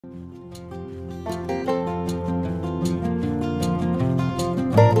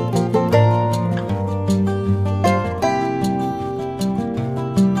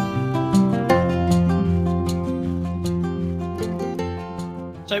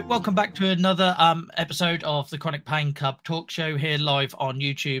So welcome back to another episode of the Chronic Pain Club talk show here live on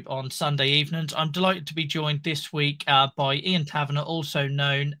YouTube on Sunday evenings. I'm delighted to be joined this week by Ian Taverner, also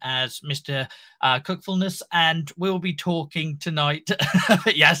known as Mr Cookfulness, and we'll be talking tonight.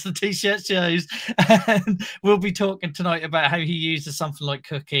 Yes, the t-shirt shows. And we'll be talking tonight about how he uses something like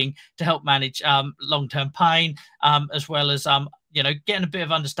cooking to help manage long-term pain, as well as you know, getting a bit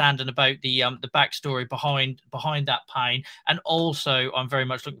of understanding about the backstory behind that pain. And also I'm very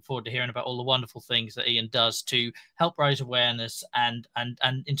much looking forward to hearing about all the wonderful things that Ian does to help raise awareness and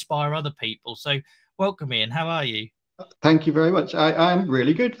inspire other people. So welcome, Ian. How are you? Thank you very much. I'm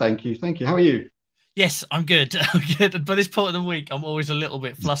really good, thank you. How are you? Yes, I'm good. I'm good. By this point of the week, I'm always a little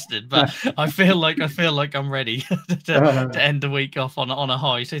bit flustered, but I feel like I'm ready to end the week off on a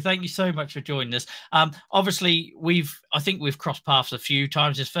high. So thank you so much for joining us. Obviously, I think we've crossed paths a few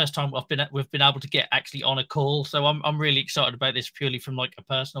times. It's the first time we've been able to get actually on a call. So I'm really excited about this purely from like a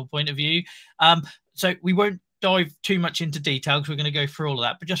personal point of view. So we won't dive too much into detail because we're going to go through all of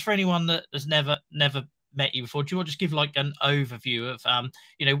that. But just for anyone that has never met you before, do you want to just give like an overview of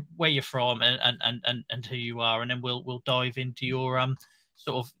you know, where you're from and who you are, and then we'll dive into your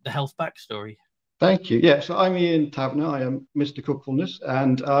sort of the health backstory. Thank you. Yeah, so I'm Ian Taverner. I am Mr Cookfulness,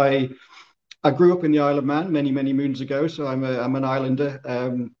 and I grew up in the Isle of Man many moons ago. So I'm an islander.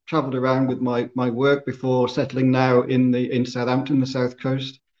 Travelled around with my work before settling now in Southampton, the south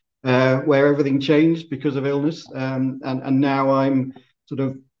coast, where everything changed because of illness, and now I'm sort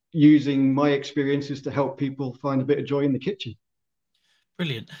of using my experiences to help people find a bit of joy in the kitchen.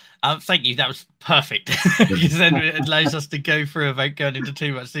 Brilliant. Thank you. That was perfect. Because then it allows us to go through without going into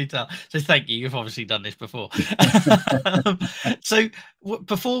too much detail. So thank you. You've obviously done this before. So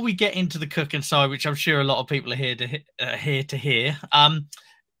before we get into the cooking side, which I'm sure a lot of people are here to hear,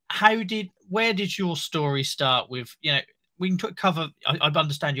 where did your story start with, you know, we can cover, I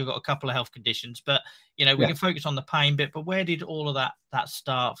understand you've got a couple of health conditions, but, you know, we can focus on the pain bit, but where did all of that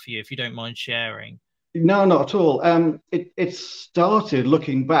start for you, if you don't mind sharing? No, not at all. It started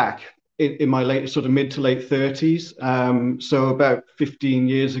looking back in my mid to late 30s. So about 15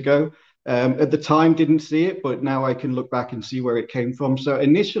 years ago. At the time, didn't see it, but now I can look back and see where it came from. So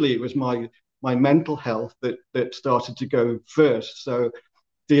initially, it was my mental health that started to go first. So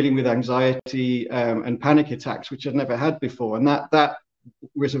dealing with anxiety and panic attacks, which I'd never had before. And that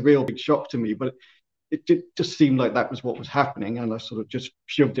was a real big shock to me. But it just seemed like that was what was happening. And I sort of just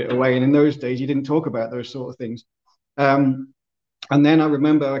shoved it away. And in those days, you didn't talk about those sort of things. And then I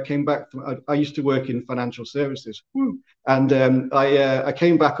remember I came back I used to work in financial services. And I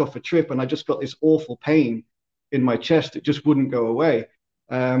came back off a trip and I just got this awful pain in my chest. It just wouldn't go away.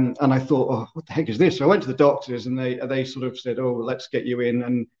 And I thought, oh, what the heck is this? So I went to the doctors and they sort of said, oh, let's get you in,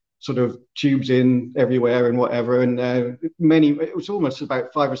 and sort of tubes in everywhere and whatever. And it was almost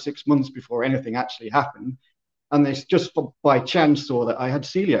about 5 or 6 months before anything actually happened. And they just by chance saw that I had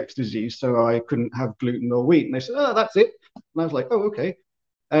celiac disease, so I couldn't have gluten or wheat. And they said, oh, that's it. And I was like, oh, okay.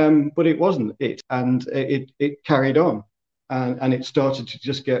 But it wasn't it. And it carried on. And it started to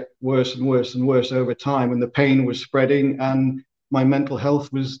just get worse and worse and worse over time. And the pain was spreading and my mental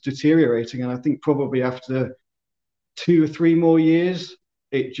health was deteriorating. And I think probably after 2 or 3 more years,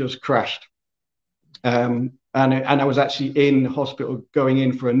 it just crashed. And I was actually in hospital going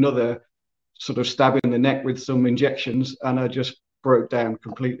in for another sort of stab in the neck with some injections, and I just broke down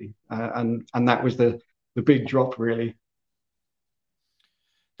completely. And that was the big drop, really.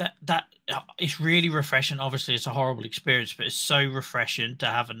 That it's really refreshing. Obviously, it's a horrible experience, but it's so refreshing to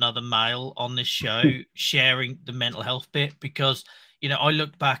have another male on this show sharing the mental health bit, because, you know, I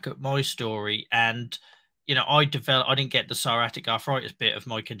looked back at my story and, you know, I didn't get the psoriatic arthritis bit of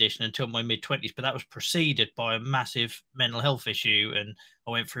my condition until my mid-20s, but that was preceded by a massive mental health issue. And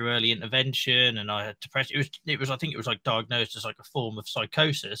I went through early intervention and I had depression. I think it was like diagnosed as like a form of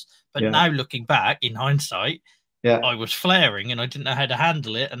psychosis. But now looking back in hindsight, I was flaring and I didn't know how to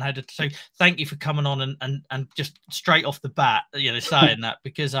handle it and how to. So thank you for coming on and just straight off the bat, you know, saying that,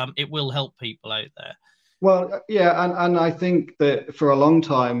 because it will help people out there. Well, yeah, and I think that for a long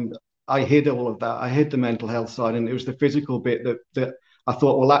time I hid all of that. I hid the mental health side, and it was the physical bit that I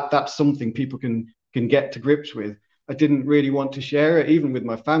thought, well, that's something people can get to grips with. I didn't really want to share it, even with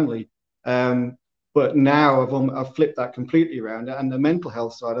my family. But now I've flipped that completely around, and the mental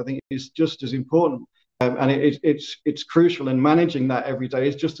health side I think is just as important. And it's crucial, and managing that every day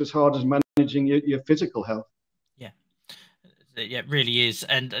is just as hard as managing your physical health. Yeah, it really is.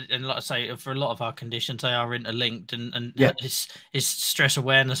 And like I say, for a lot of our conditions, they are interlinked, and it's Stress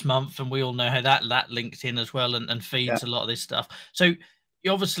Awareness Month, and we all know how that links in as well and feeds a lot of this stuff. So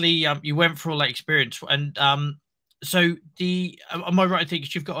you obviously you went through all that experience, and So the am I right? I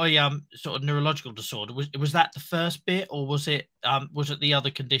think you've got a sort of neurological disorder. Was that the first bit, or was it the other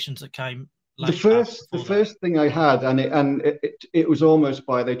conditions that came The like first, the before that? first thing I had, and it was almost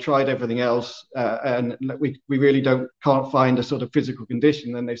by they tried everything else, and we really can't find a sort of physical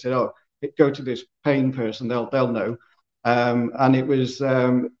condition. Then they said, oh, go to this pain person, they'll know. And it was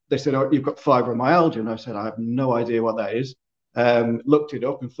they said, oh, you've got fibromyalgia, and I said, I have no idea what that is. Looked it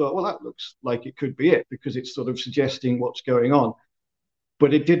up and thought, well, that looks like it could be it because it's sort of suggesting what's going on.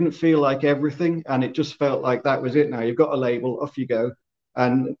 But it didn't feel like everything, and it just felt like that was it. Now you've got a label, off you go,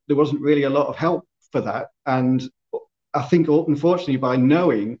 and there wasn't really a lot of help for that. And I think, unfortunately, by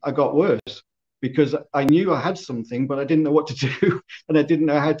knowing, I got worse because I knew I had something, but I didn't know what to do, and I didn't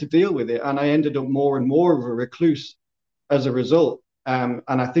know how to deal with it, and I ended up more and more of a recluse as a result. And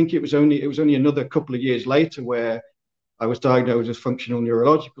I think it was only another couple of years later where I was diagnosed with functional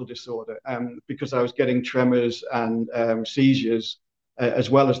neurological disorder, because I was getting tremors and seizures, as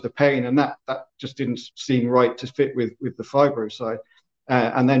well as the pain, and that just didn't seem right to fit with the fibro side.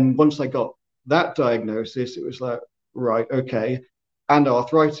 And then once I got that diagnosis, it was like, right, okay, and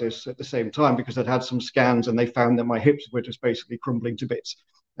arthritis at the same time because I'd had some scans and they found that my hips were just basically crumbling to bits.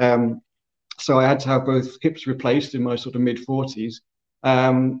 Um, so I had to have both hips replaced in my sort of mid 40s,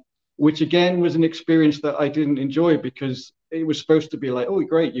 um, which again was an experience that I didn't enjoy because it was supposed to be like, oh,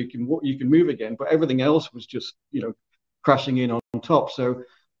 great, you can move again, but everything else was just crashing in on top. So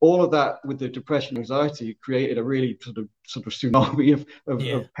all of that with the depression, anxiety created a really sort of tsunami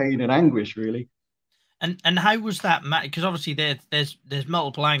Yeah. of pain and anguish, really. And how was that? Because obviously there's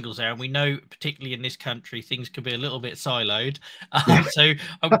multiple angles there, and we know particularly in this country things can be a little bit siloed. Yeah. So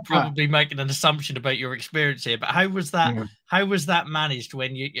I'm probably making an assumption about your experience here. But how was that? Yeah. How was that managed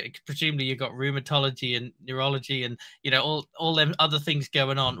when presumably you got rheumatology and neurology and all them other things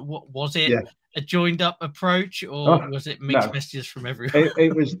going on? What was it? Yeah. A joined up approach, or Oh, was it mixed no. messages from everyone?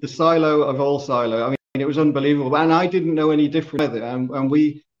 It was the silo of all silo. I mean, it was unbelievable. And I didn't know any different either. And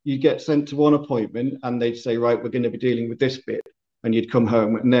you get sent to one appointment and they'd say, right, we're going to be dealing with this bit. And you'd come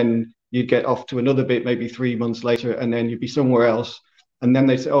home and then you'd get off to another bit, maybe 3 months later, and then you'd be somewhere else. And then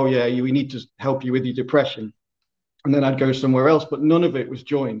they say, oh, yeah, we need to help you with your depression. And then I'd go somewhere else, but none of it was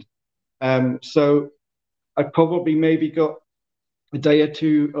joined. So I probably maybe got a day or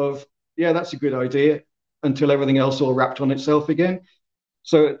two of, yeah, that's a good idea, until everything else all wrapped on itself again.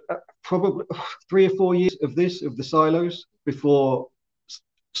 So probably 3 or 4 years of the silos before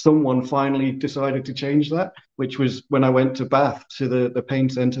someone finally decided to change that, which was when I went to Bath to the pain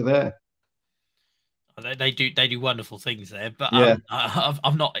centre there. They do wonderful things there, but Yeah,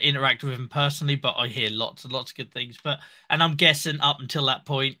 I've not interacted with them personally, but I hear lots and lots of good things. And I'm guessing up until that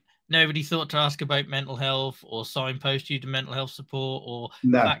point, nobody thought to ask about mental health or signpost you to mental health support or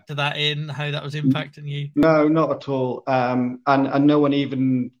no, factor that in, how that was impacting you. no, not at all. And no one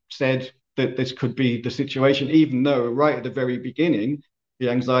even said that this could be the situation, even though right at the very beginning, the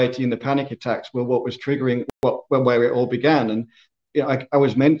anxiety and the panic attacks were what was triggering where it all began. And I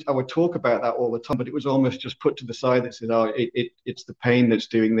would talk about that all the time, but it was almost just put to the side that said, oh, it's the pain that's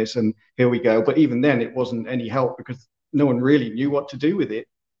doing this, and here we go. But even then, it wasn't any help because no one really knew what to do with it.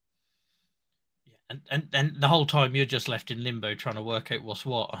 Yeah, and the whole time you're just left in limbo trying to work out what's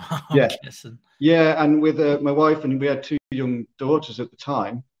what. I'm Yeah, guessing. yeah. And with my wife, and we had two young daughters at the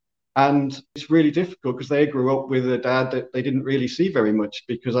time, and it's really difficult because they grew up with a dad that they didn't really see very much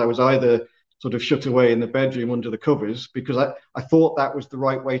because I was either sort of shut away in the bedroom under the covers because I thought that was the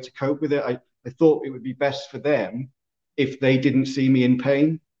right way to cope with it. I thought it would be best for them if they didn't see me in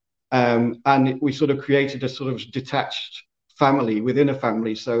pain. We sort of created a sort of detached family within a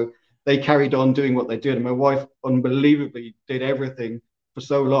family. So they carried on doing what they did. And my wife unbelievably did everything for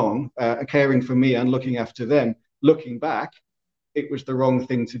so long, caring for me and looking after them. Looking back, it was the wrong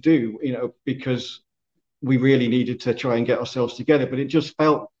thing to do, because we really needed to try and get ourselves together. But it just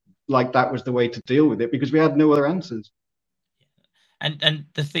felt like that was the way to deal with it because we had no other answers. And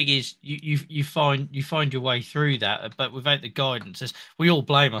the thing is, you find your way through that, but without the guidance, as we all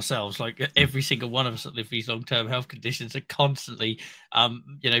blame ourselves. Like every single one of us that live these long-term health conditions are constantly,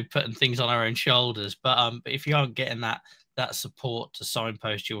 putting things on our own shoulders. But if you aren't getting that support to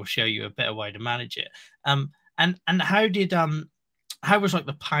signpost you or show you a better way to manage it, and how was like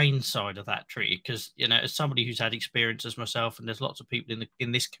the pain side of that treated? Because as somebody who's had experiences myself, and there's lots of people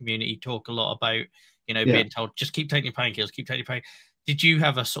in this community talk a lot about Yeah, being told just keep taking your painkillers, keep taking your pain. Did you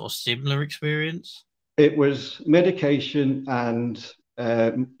have a sort of similar experience? it was medication and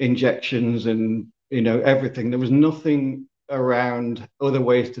injections and everything. There was nothing around other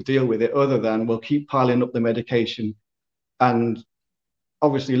ways to deal with it other than we'll keep piling up the medication and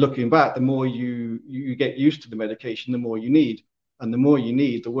obviously looking back, the more you get used to the medication, the more you need. And the more you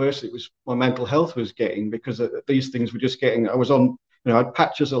need, the worse it was, my mental health was getting, because these things were just getting, I was on, I had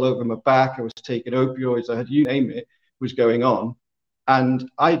patches all over my back. I was taking opioids. I had, you name it, was going on. And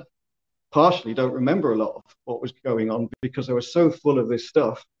I partially don't remember a lot of what was going on because I was so full of this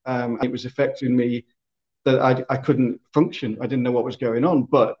stuff. It was affecting me that I couldn't function. I didn't know what was going on,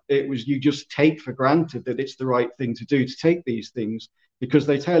 but it was, you just take for granted that it's the right thing to do to take these things because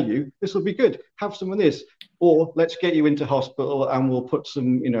they tell you this will be good. Have some of this, or let's get you into hospital and we'll put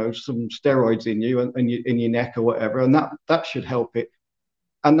some, some steroids in you and in your neck or whatever, and that should help it.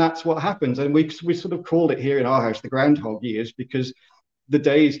 And that's what happens. And we sort of called it here in our house the groundhog years, because the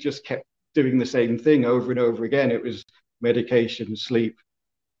days just kept doing the same thing over and over again. It was medication, sleep,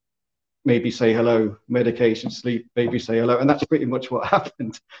 maybe say hello, medication, sleep, maybe say hello. And that's pretty much what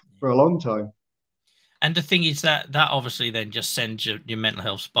happened for a long time. And the thing is that obviously then just sends your mental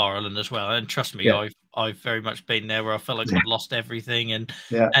health spiraling as well. And trust me, Yeah. I've very much been there where I felt like I'd lost everything. And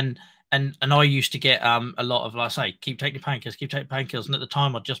yeah. and I used to get a lot of, like I say, keep taking painkillers, keep taking painkillers. And at the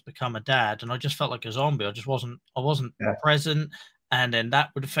time I'd just become a dad and I just felt like a zombie. I wasn't present. And then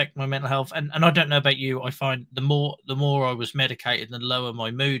that would affect my mental health. And I don't know about you, I find the more I was medicated, the lower my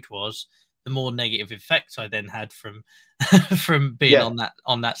mood was, the more negative effects I then had from from being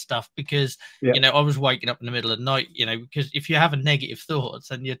on that stuff, because I was waking up in the middle of the night, because if you have a negative thoughts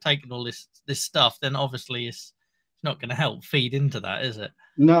and you're taking all this stuff, then obviously it's not going to help feed into that, is it?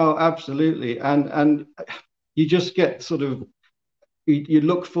 No, absolutely. And you just get sort of, you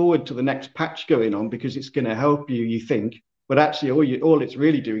look forward to the next patch going on because it's going to help you, you think, but actually all it's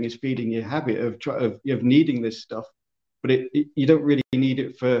really doing is feeding your habit of needing this stuff. But you don't really need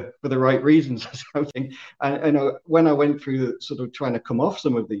it for the right reasons, I think. And when I went through sort of trying to come off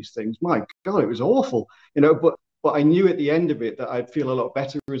some of these things, my God, it was awful, but I knew at the end of it that I'd feel a lot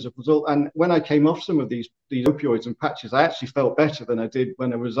better as a result. And when I came off some of these opioids and patches, I actually felt better than I did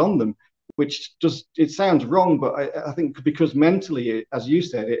when I was on them, which just, it sounds wrong, but I think because mentally, as you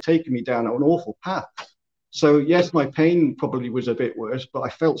said, it had taken me down an awful path. So yes, my pain probably was a bit worse, but I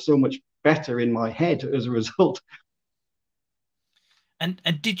felt so much better in my head as a result. And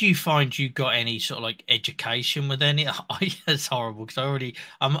did you find you got any sort of like education with any? It's horrible because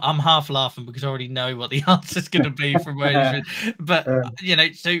I'm half laughing because I already know what the answer is going to be from where. But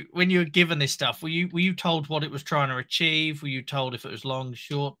so when you were given this stuff, were you told what it was trying to achieve? Were you told if it was long,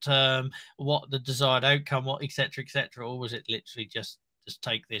 short term, what the desired outcome, what etc. etc. Or was it literally just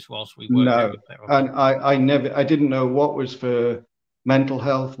take this whilst we work? No, and I didn't know what was for mental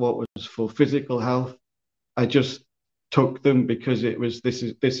health, what was for physical health. I just took them because it was, this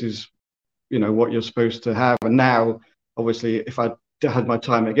is what you're supposed to have. And now obviously if I had my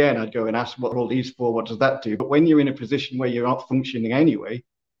time again, I'd go and ask what are all these for, what does that do? But when you're in a position where you're not functioning anyway,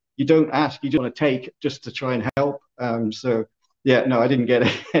 you don't ask, you just want to take just to try and help. So yeah, no, I didn't get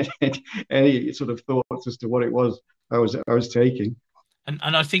any sort of thoughts as to what it was I was taking.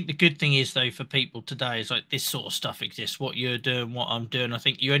 And I think the good thing is, though, for people today is like this sort of stuff exists. What you're doing, what I'm doing. I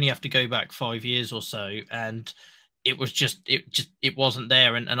think you only have to go back 5 years or so, and it wasn't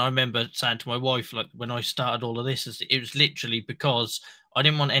there. And I remember saying to my wife, like when I started all of this, it was literally because I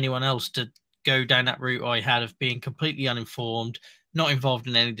didn't want anyone else to go down that route I had of being completely uninformed, not involved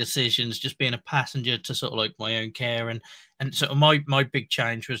in any decisions, just being a passenger to sort of like my own care. And so my big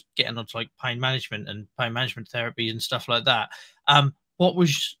change was getting onto like pain management and pain management therapy and stuff like that. What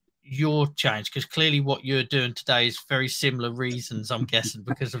was your change? Because clearly what you're doing today is very similar reasons, I'm guessing,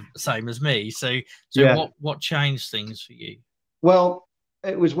 because of the same as me. So yeah. What changed things for you? Well,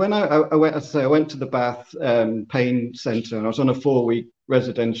 it was when I went to the Bath pain centre, and I was on a 4-week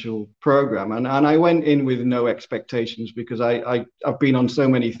residential program, and I went in with no expectations because I've been on so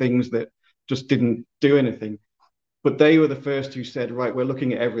many things that just didn't do anything. But they were the first who said, right, we're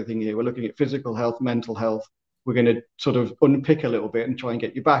looking at everything here. We're looking at physical health, mental health. We're going to sort of unpick a little bit and try and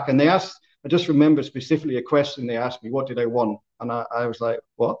get you back. And they asked, I just remember specifically a question they asked me, what did I want? And I was like,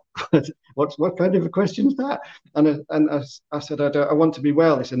 what? what kind of a question is that? And I said, I want to be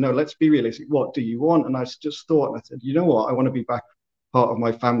well. They said, no, let's be realistic. What do you want? And I just thought, and I said, you know what? I want to be back part of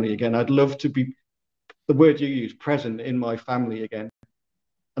my family again. I'd love to be, the word you use, present in my family again.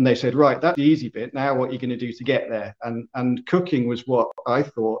 And they said, right, that's the easy bit. Now what are you going to do to get there? And cooking was what I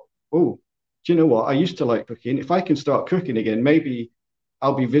thought, oh, do you know what? I used to like cooking. If I can start cooking again, maybe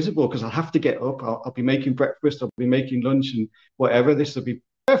I'll be visible because I'll have to get up. I'll be making breakfast. I'll be making lunch and whatever. This will be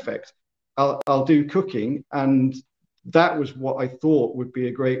perfect. I'll do cooking. And that was what I thought would be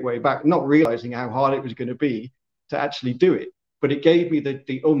a great way back, not realizing how hard it was going to be to actually do it. But it gave me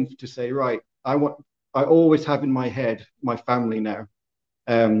the oomph to say, right, I always have in my head my family now.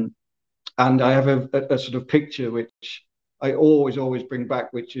 And I have a sort of picture which I always bring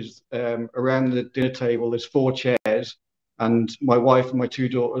back, which is around the dinner table. There's 4 chairs, and my wife and my 2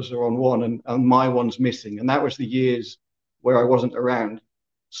 daughters are on one, and my one's missing. And that was the years where I wasn't around.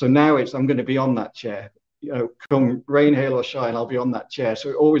 So now I'm going to be on that chair. You know, come rain, hail, or shine, I'll be on that chair. So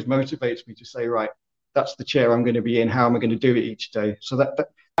it always motivates me to say, right, that's the chair I'm going to be in. How am I going to do it each day? So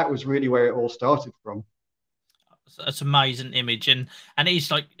that was really where it all started from. That's an amazing image, and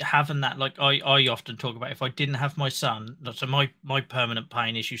it's like having that, like I often talk about, if I didn't have my son, so my permanent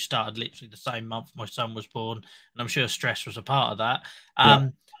pain issue started literally the same month my son was born, and I'm sure stress was a part of that.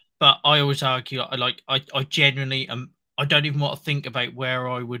 But I always argue, I genuinely I don't even want to think about where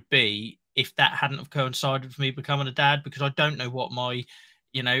I would be if that hadn't have coincided with me becoming a dad, because I don't know what my,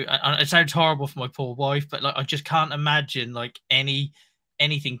 you know, it sounds horrible for my poor wife, but like I just can't imagine like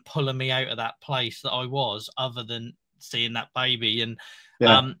anything pulling me out of that place that I was, other than seeing that baby. And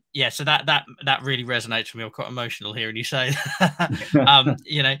so that really resonates with me. I'm quite emotional hearing you say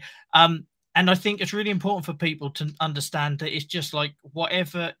you know, and I think it's really important for people to understand that it's just like,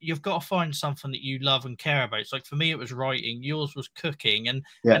 whatever, you've got to find something that you love and care about. It's like, for me it was writing, yours was cooking, and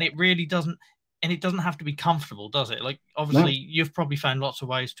it really doesn't, and it doesn't have to be comfortable, does it? Like, obviously you've probably found lots of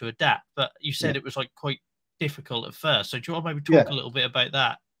ways to adapt, but you said it was like quite difficult at first. So do you want to maybe talk a little bit about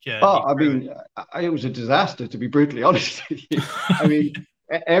that journey? Oh, I mean, it was a disaster, to be brutally honest with you. I mean,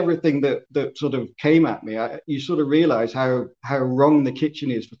 everything that sort of came at me, you sort of realize how wrong the kitchen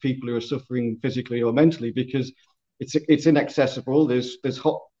is for people who are suffering physically or mentally, because it's inaccessible. There's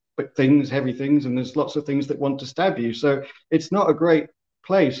hot things, heavy things, and there's lots of things that want to stab you. So it's not a great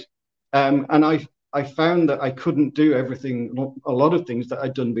place. And I found that I couldn't do everything, a lot of things that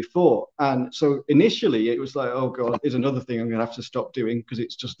I'd done before. And so initially it was like, oh God, here's another thing I'm going to have to stop doing because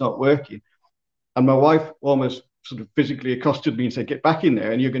it's just not working. And my wife almost sort of physically accosted me and said, get back in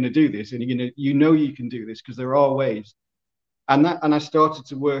there and you're going to do this. And you know you can do this because there are ways. And I started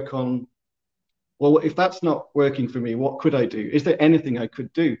to work on, well, if that's not working for me, what could I do? Is there anything I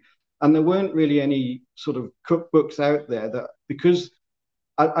could do? And there weren't really any sort of cookbooks out there that, because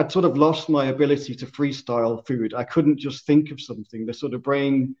I'd sort of lost my ability to freestyle food. I couldn't just think of something. The sort of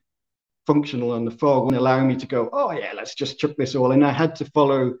brain functional and the fog wouldn't allow me to go, oh yeah, let's just chuck this all in. I had to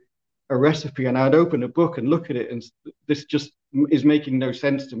follow a recipe, and I'd open a book and look at it, and this just is making no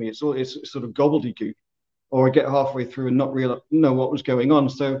sense to me. It's sort of gobbledygook, or I get halfway through and not really know what was going on.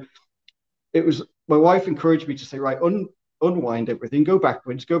 So it was, my wife encouraged me to say, right, unwind everything, go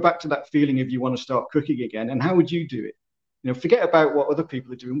backwards, go back to that feeling if you want to start cooking again. And how would you do it? You know, forget about what other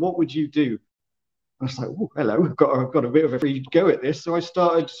people are doing. What would you do? I was like, oh, hello, I've got a bit of a free go at this. So I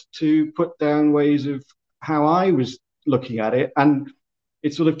started to put down ways of how I was looking at it, and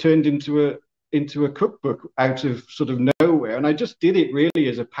it sort of turned into a cookbook out of sort of nowhere. And I just did it really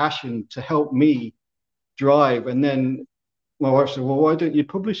as a passion to help me drive. And then my wife said, well, why don't you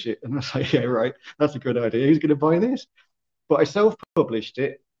publish it? And I was like, yeah, right, that's a good idea. Who's going to buy this? But I self-published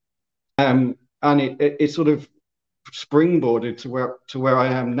it, and it sort of springboarded to where I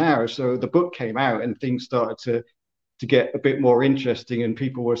am now. So the book came out and things started to get a bit more interesting, and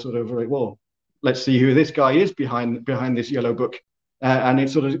people were sort of like, well, let's see who this guy is behind this yellow book. And it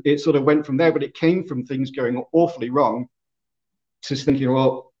sort of went from there, but it came from things going awfully wrong to thinking,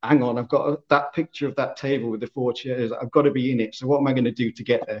 well, hang on, I've got that picture of that table with the 4 chairs. I've got to be in it. So what am I going to do to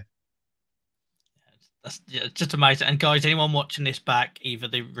get there? That's just amazing. And guys, anyone watching this back, either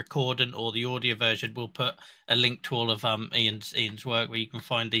the recording or the audio version, we'll put a link to all of Ian's work where you can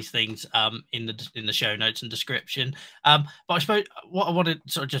find these things in the show notes and description. But I suppose what I want to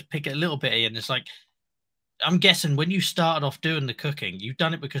sort of just pick it a little bit, Ian, is like, I'm guessing when you started off doing the cooking, you've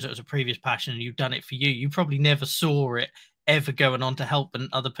done it because it was a previous passion and you've done it for you. You probably never saw it ever going on to helping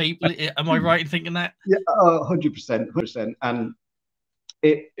other people. Am I right in thinking that? Yeah, 100%. And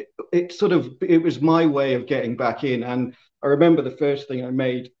it was my way of getting back in. And I remember the first thing I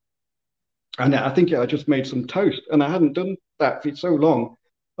made, and I think I just made some toast, and I hadn't done that for so long.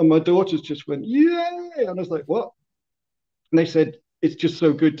 And my daughters just went, yay! And I was like, what? And they said, it's just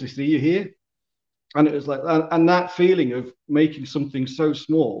so good to see you here. And it was like, and that feeling of making something so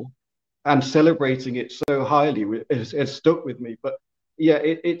small and celebrating it so highly has stuck with me. But yeah,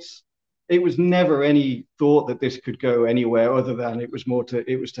 it was never any thought that this could go anywhere other than it was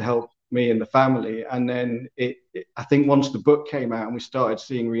to help me and the family. And then I think once the book came out and we started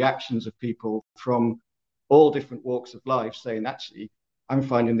seeing reactions of people from all different walks of life saying, actually, I'm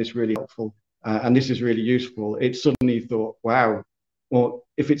finding this really helpful and this is really useful. It suddenly thought, wow, well,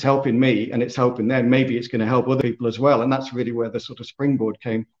 if it's helping me and it's helping them, maybe it's going to help other people as well. And that's really where the sort of springboard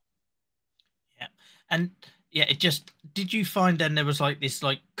came. Yeah. And Yeah, it just, did you find then there was like this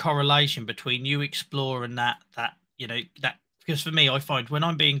like correlation between you exploring that that, because for me, I find when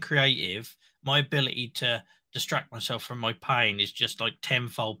I'm being creative, my ability to distract myself from my pain is just like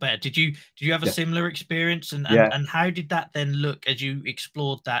tenfold better. Did you have a Yeah, similar experience, and yeah, how did that then look as you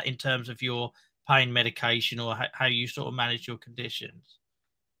explored that in terms of your pain medication, or how you sort of manage your conditions?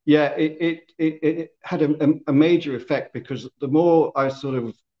 yeah. It had a major effect because the more I sort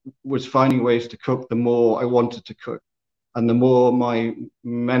of was finding ways to cook, the more I wanted to cook, and the more my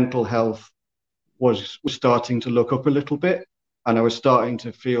mental health was starting to look up a little bit, and I was starting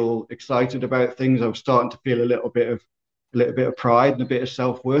to feel excited about things. I was starting to feel a little bit of pride and a bit of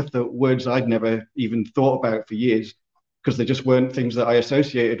self-worth, the words I'd never even thought about for years because they just weren't things that I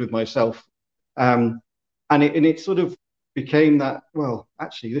associated with myself. Um, and it sort of became that, well,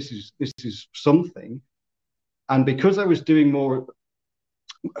 actually this is something. And because I was doing more,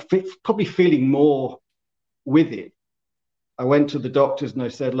 probably feeling more with it, I went to the doctors and I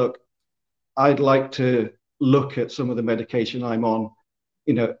said, look, I'd like to look at some of the medication I'm on.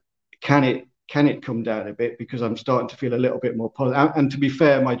 You know, can it come down a bit because I'm starting to feel a little bit more positive. And to be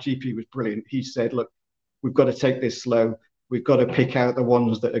fair, my GP was brilliant. He said, look, we've got to take this slow. We've got to pick out the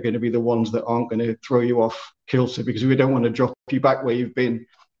ones that are going to be the ones that aren't going to throw you off kilter because we don't want to drop you back where you've been.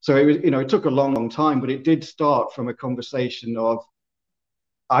 So it was, it took a long, long time, but it did start from a conversation of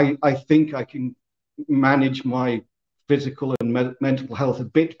I think I can manage my physical and mental health a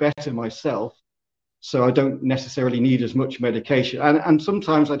bit better myself, so I don't necessarily need as much medication. And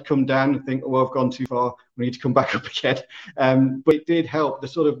sometimes I'd come down and think, oh, I've gone too far. We need to come back up again. But it did help.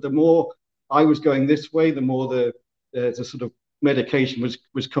 The more I was going this way, the more the sort of medication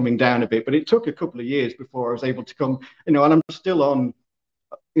was coming down a bit. But it took a couple of years before I was able to come. And I'm still on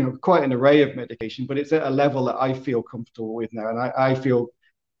quite an array of medication, but it's at a level that I feel comfortable with now, and I feel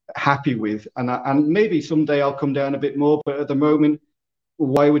happy with. And maybe someday I'll come down a bit more, but at the moment,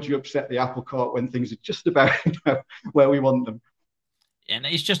 why would you upset the apple cart when things are just about where we want them? And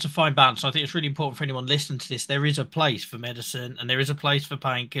it's just a fine balance. I think it's really important for anyone listening to this. There is a place for medicine and there is a place for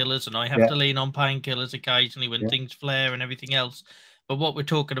painkillers, and I have Yeah, to lean on painkillers occasionally when yeah, things flare and everything else. But what we're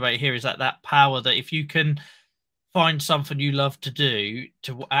talking about here is that power, that if you can find something you love to do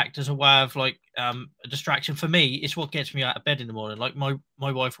to act as a way of like a distraction. For me, it's what gets me out of bed in the morning. Like my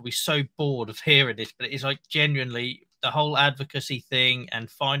wife will be so bored of hearing this, but it's like genuinely the whole advocacy thing and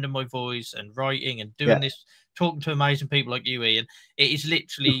finding my voice and writing and doing yeah. this, talking to amazing people like you, Ian. It is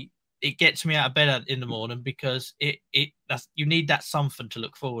literally, it gets me out of bed in the morning because that's, you need that something to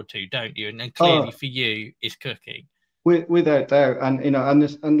look forward to, don't you? And clearly Oh, for you, it's cooking. without doubt, and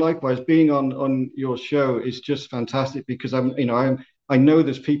and likewise, being on your show is just fantastic because I know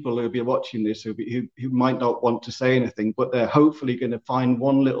there's people who'll be watching this who might not want to say anything, but they're hopefully going to find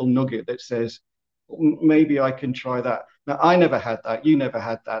one little nugget that says, maybe I can try that. Now, I never had that. You never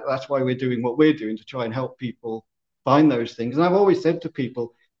had that. That's why we're doing what we're doing, to try and help people find those things. And I've always said to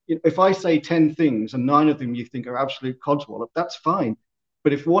people, if I say 10 things and 9 of them you think are absolute codswallop, that's fine.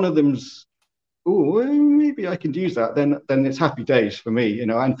 But if one of them's, oh, well, maybe I can use that, then it's happy days for me,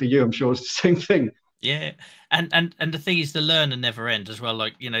 and for you, I'm sure it's the same thing. Yeah, and the thing is, the learning never ends as well.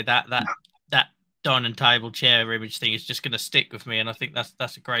 Like that dining table chair image thing is just going to stick with me, and I think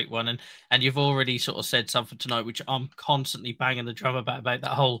that's a great one. And you've already sort of said something tonight, which I'm constantly banging the drum about that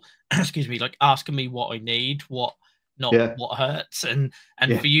whole excuse me, like asking me what I need, what not Yeah, what hurts, and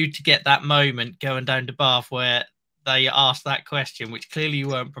yeah. for you to get that moment going down to Bath where they asked that question, which clearly you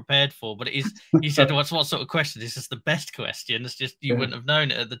weren't prepared for, but it is, you said, what sort of question? This is the best question. It's just you Yeah. wouldn't have known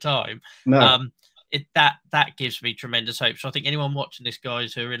it at the time. No. Um, that gives me tremendous hope. So I think anyone watching this,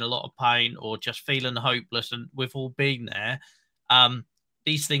 guys, who are in a lot of pain or just feeling hopeless, and we've all been there,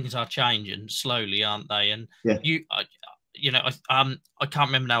 these things are changing slowly, aren't they? And Yeah. you, I can't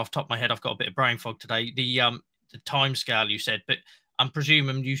remember now off the top of my head. I've got a bit of brain fog today. The time scale you said, but I'm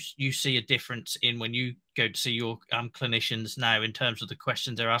presuming you see a difference in when you go to see your clinicians now in terms of the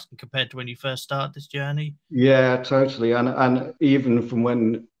questions they're asking compared to when you first started this journey. Yeah, totally. And even from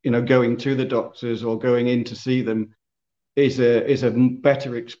when, going to the doctors or going in to see them is a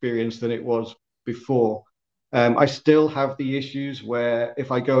better experience than it was before. I still have the issues where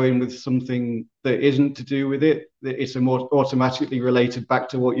if I go in with something that isn't to do with it, that it's a more automatically related back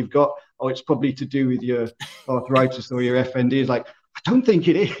to what you've got, or it's probably to do with your arthritis or your FND. Is like, I don't think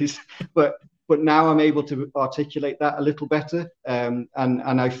it is, but now I'm able to articulate that a little better, and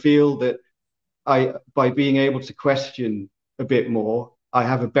I feel that by being able to question a bit more, I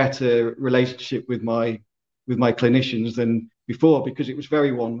have a better relationship with my clinicians than before because it was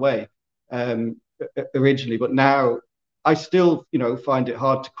very one way, originally. But now I still, find it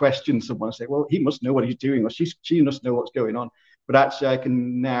hard to question someone and say, well, he must know what he's doing, or she must know what's going on. But actually, I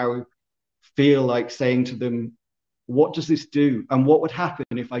can now feel like saying to them, what does this do? And what would happen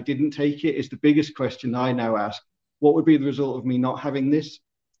if I didn't take it is the biggest question I now ask. What would be the result of me not having this?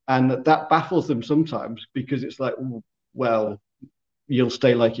 And that baffles them sometimes, because it's like, well, you'll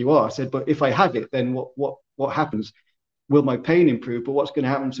stay like you are. I said, but if I have it, then what happens? Will my pain improve? But what's going to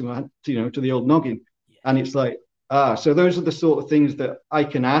happen to my, to the old noggin? And it's like, so those are the sort of things that I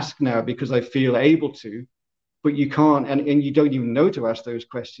can ask now because I feel able to, but you can't, and you don't even know to ask those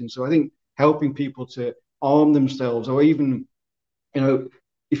questions. So I think helping people to arm themselves, or even,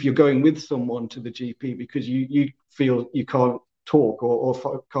 if you're going with someone to the GP because you feel you can't talk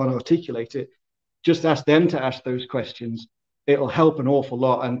or can't articulate it, just ask them to ask those questions. It'll help an awful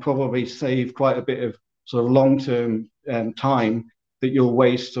lot and probably save quite a bit of sort of long-term time that you'll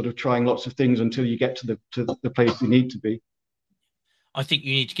waste sort of trying lots of things until you get to the place you need to be. I think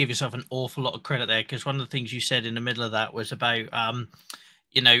you need to give yourself an awful lot of credit there, because one of the things you said in the middle of that was about,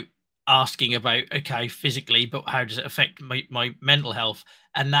 asking about, okay, physically, but how does it affect my mental health?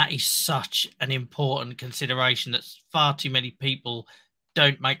 And that is such an important consideration that far too many people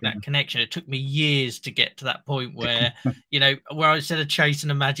don't make that connection. It took me years to get to that point where, where instead of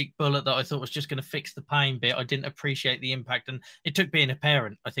chasing a magic bullet that I thought was just going to fix the pain bit, I didn't appreciate the impact. And it took being a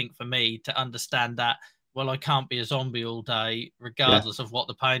parent, I think, for me to understand that, well, I can't be a zombie all day, regardless of what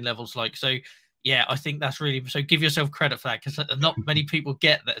the pain level's like. So, yeah, I think that's really, so give yourself credit for that, because not many people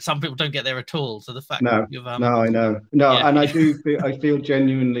get that. Some people don't get there at all. So the fact that you've, I know. No, yeah. And I feel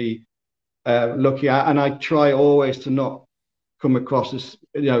genuinely lucky. And I try always to not come across as,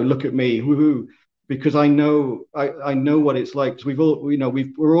 look at me, woohoo, because I know what it's like.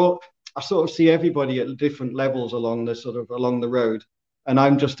 Because I sort of see everybody at different levels along the road, and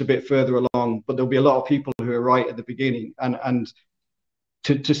I'm just a bit further along. But there'll be a lot of people who are right at the beginning, and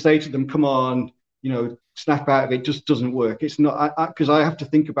to say to them, come on, snap out of it, just doesn't work. It's not, because I have to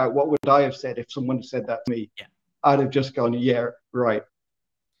think about what would I have said if someone had said that to me. Yeah. I'd have just gone, yeah, right,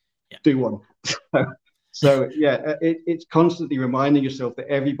 do one. So yeah, it's constantly reminding yourself that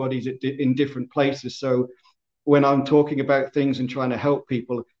everybody's in different places. So when I'm talking about things and trying to help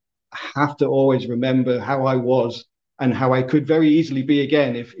people, I have to always remember how I was and how I could very easily be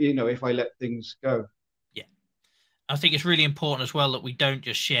again if I let things go. Yeah, I think it's really important as well that we don't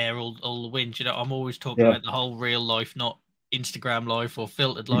just share all the wins. I'm always talking about the whole real life, not Instagram life or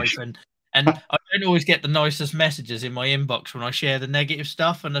filtered life. And I don't always get the nicest messages in my inbox when I share the negative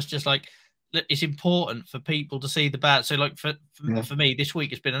stuff, and that's just like, it's important for people to see the bad. So like for me, this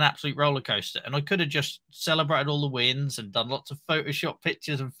week it's been an absolute roller coaster, and I could have just celebrated all the wins and done lots of Photoshop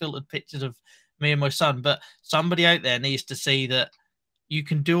pictures and filtered pictures of me and my son. But somebody out there needs to see that you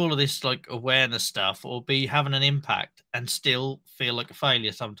can do all of this like awareness stuff, or be having an impact and still feel like a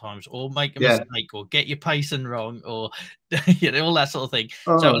failure sometimes, or make a mistake, or get your pacing wrong, or all that sort of thing.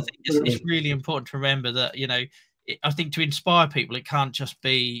 So I think it's really important to remember that, I think to inspire people, it can't just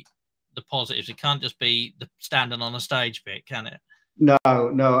be the positives. It can't just be the standing on a stage bit, can it? No,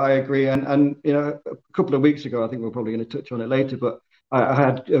 I agree. And a couple of weeks ago, I think we're probably going to touch on it later, but I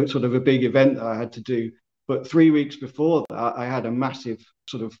had sort of a big event that I had to do. But 3 weeks before that, I had a massive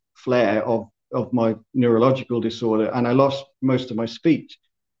sort of flare of my neurological disorder, and I lost most of my speech,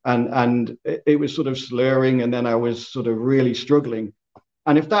 and it was sort of slurring, and then I was sort of really struggling.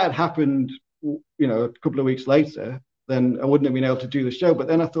 And if that had happened, a couple of weeks later, then I wouldn't have been able to do the show. But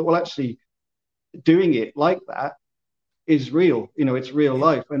then I thought, well, actually, doing it like that is real. It's real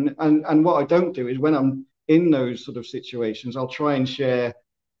life. And what I don't do is, when I'm in those sort of situations, I'll try and share,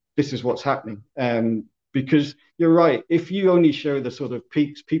 this is what's happening. Because you're right, if you only show the sort of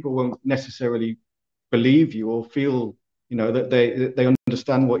peaks, people won't necessarily believe you or feel, that they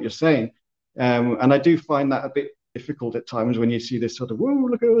understand what you're saying. And I do find that a bit difficult at times when you see this sort of, whoa,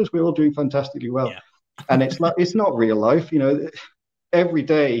 look at us, we're all doing fantastically well. Yeah. And it's like, it's not real life. Every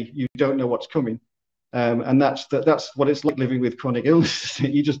day you don't know what's coming. And that's what it's like living with chronic illness.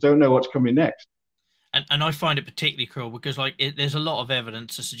 You just don't know what's coming next. And I find it particularly cruel because there's a lot of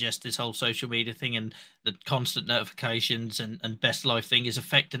evidence to suggest this whole social media thing and the constant notifications and best life thing is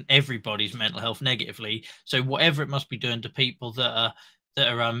affecting everybody's mental health negatively. So whatever it must be doing to people that are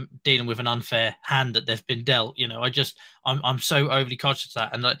dealing with an unfair hand that they've been dealt, I'm so overly conscious of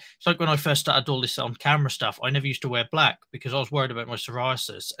that. And it's like when I first started all this on camera stuff, I never used to wear black because I was worried about my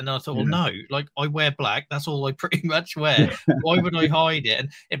psoriasis. And then I thought, well, no, I wear black. That's all I pretty much wear. Why would I hide it?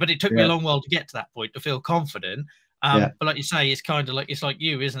 But it took me a long while to get to that point to feel confident. But like you say, it's kind of like, it's like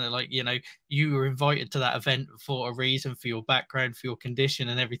you, isn't it? Like, you were invited to that event for a reason, for your background, for your condition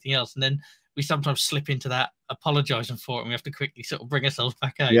and everything else. And then we sometimes slip into that apologizing for it, and we have to quickly sort of bring ourselves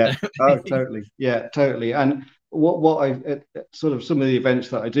back out. Yeah. Oh, totally. Yeah, totally. And what I sort of some of the events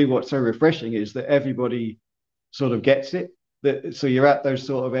that I do, what's so refreshing is that everybody sort of gets it. That so you're at those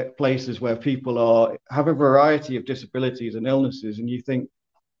sort of places where people have a variety of disabilities and illnesses, and you think,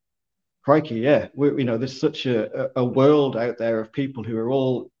 crikey, yeah, there's such a world out there of people who are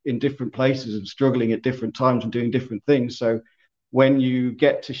all in different places and struggling at different times and doing different things. So when you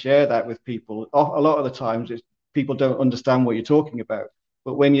get to share that with people, a lot of the times people don't understand what you're talking about.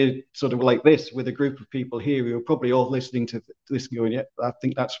 But when you're sort of like this with a group of people here who are probably all listening to this going, yeah, I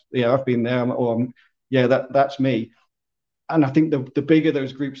think that's, yeah, I've been there, or yeah, that's me. And I think the bigger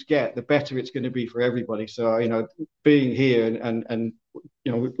those groups get, the better it's going to be for everybody. So, being here and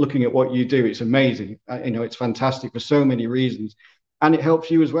looking at what you do, it's amazing. It's fantastic for so many reasons. And it helps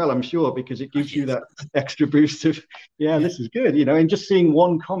you as well, I'm sure, because it gives you that extra boost of, yeah, this is good, and just seeing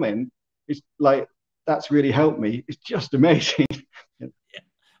one comment is like, that's really helped me. It's just amazing.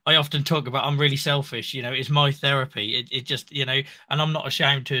 I often talk about I'm really selfish, it's my therapy. It just, and I'm not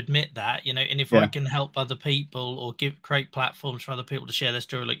ashamed to admit that, and if I can help other people or create platforms for other people to share their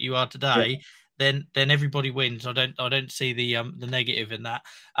story like you are today, then everybody wins. I don't see the negative in that.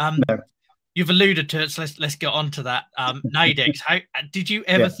 No. You've alluded to it, so let's get on to that. Naidex, how did you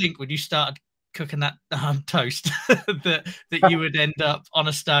ever think when you started cooking that toast that you would end up on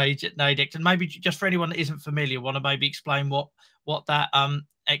a stage at Naidex? And maybe just for anyone that isn't familiar, want to maybe explain what that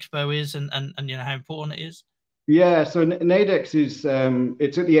expo is and how important it is? Yeah, so Naidex is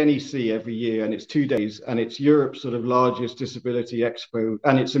it's at the NEC every year, and it's 2 days, and it's Europe's sort of largest disability expo,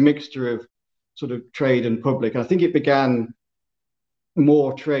 and it's a mixture of sort of trade and public. I think it began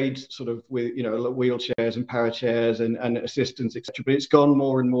more trades sort of with wheelchairs and power chairs and assistants, etc. But it's gone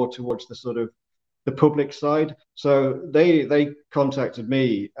more and more towards the sort of the public side. So they contacted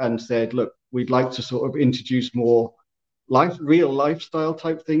me and said, look, we'd like to sort of introduce more real lifestyle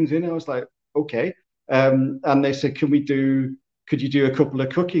type things in. I was like, okay. And they said, could you do a couple of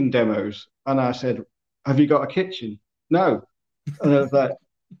cooking demos? And I said, have you got a kitchen? No. And I was like,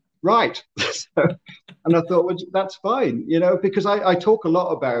 right. And I thought, well, that's fine, because I talk a lot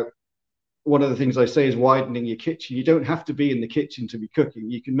about, one of the things I say is widening your kitchen. You don't have to be in the kitchen to be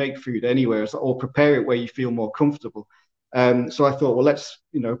cooking. You can make food anywhere or prepare it where you feel more comfortable. So I thought, well, let's,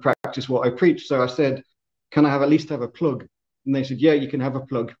 practice what I preach. So I said, can I at least have a plug? And they said, yeah, you can have a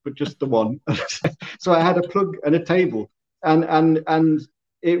plug, but just the one. So I had a plug and a table, and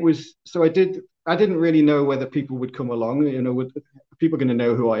it was, so I didn't really know whether people would come along, would people going to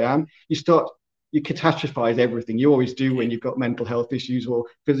know who I am? You catastrophize everything. You always do when you've got mental health issues or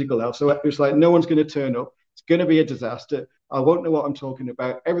physical health. So it was like, no one's going to turn up. It's going to be a disaster. I won't know what I'm talking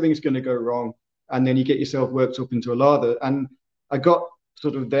about. Everything's going to go wrong. And then you get yourself worked up into a lather. And I got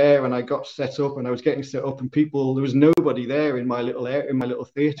sort of there, and I got set up, and I was getting set up, and there was nobody there in my little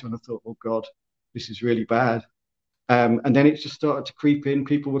theatre. And I thought, oh God, this is really bad. And then it just started to creep in.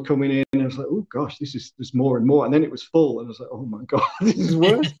 People were coming in, and I was like, oh gosh, there's more and more. And then it was full, and I was like, oh my God, this is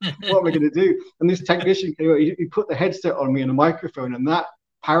worse. What am I going to do? And this technician came out, he put the headset on me and a microphone, and that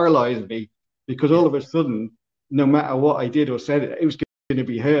paralyzed me, because all of a sudden, no matter what I did or said, it was going to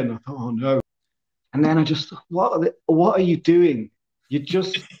be heard. And I thought, oh no. And then I just thought, what are you doing? You're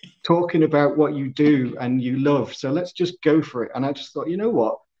just talking about what you do and you love. So let's just go for it. And I just thought, you know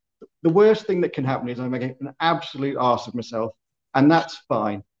what? The worst thing that can happen is I make an absolute arse of myself, and that's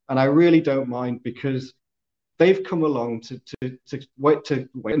fine. And I really don't mind, because they've come along to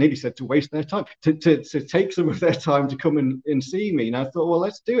I nearly said to waste their time, to take some of their time to come and see me. And I thought, well,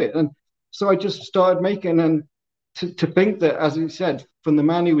 let's do it. And so I just started making, and to think that, as you said, from the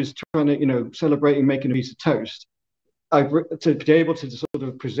man who was trying to, celebrating making a piece of toast, to be able to sort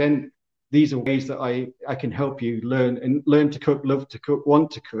of present, these are ways that I can help you learn to cook, love to cook,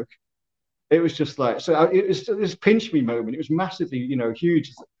 want to cook. It was just like, so it was this pinch me moment. It was massively,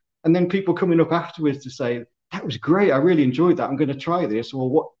 huge. And then people coming up afterwards to say, that was great. I really enjoyed that. I'm going to try this.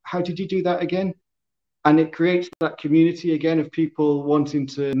 Or how did you do that again? And it creates that community again of people wanting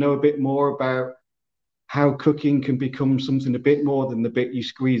to know a bit more about how cooking can become something a bit more than the bit you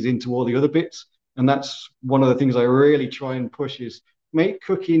squeeze into all the other bits. And that's one of the things I really try and push, is make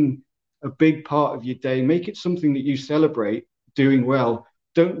cooking a big part of your day. Make it something that you celebrate doing well.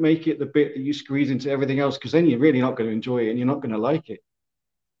 Don't make it the bit that you squeeze into everything else, because then you're really not going to enjoy it and you're not going to like it.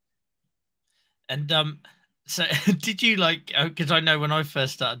 And so did you because I know when I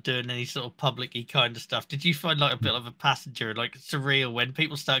first started doing any sort of public-y kind of stuff, did you find like a bit of a passenger, like surreal, when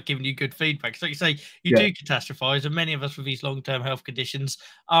people start giving you good feedback? So like you say, you do catastrophize, and many of us with these long-term health conditions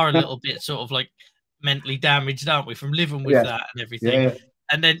are a little bit sort of like mentally damaged, aren't we, from living with that and everything.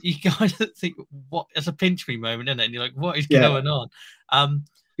 and then you kind of think, what, it's a pinch me moment, isn't it? And you're like, what is Yeah, going on?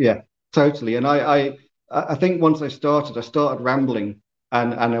 yeah, totally. And I think once I started rambling,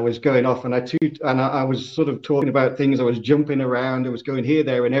 and I was going off, and I was sort of talking about things. I was jumping around. I was going here,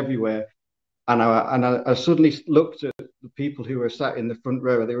 there, and everywhere. And I suddenly looked at the people who were sat in the front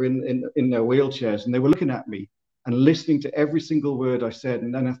row. They were in their wheelchairs, and they were looking at me and listening to every single word I said.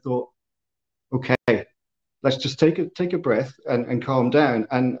 And then I thought, okay, let's just take a breath and calm down.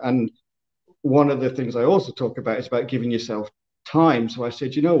 And one of the things I also talk about is about giving yourself time. So I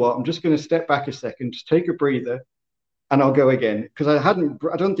said, you know what, I'm just going to step back a second, just take a breather, and I'll go again. Because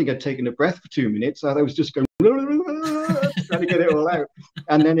I don't think I'd taken a breath for 2 minutes. I was just going trying to get it all out.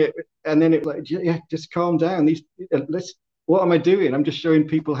 And then it like, yeah, just calm down. What am I doing? I'm just showing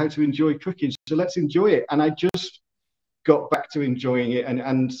people how to enjoy cooking. So let's enjoy it. And I just got back to enjoying it.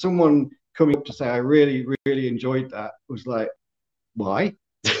 And someone coming up to say, I really, really enjoyed that, was like, why?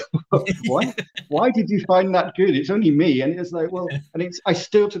 Why did you find that good? It's only me. And it's like, well, and I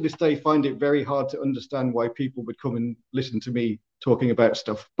still to this day find it very hard to understand why people would come and listen to me talking about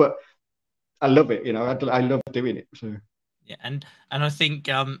stuff. But I love it, I love doing it. So yeah, and I think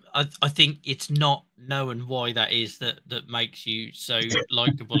I think it's not knowing why that is that makes you so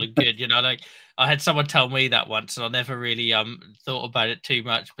likable and good. Like I had someone tell me that once, and I never really thought about it too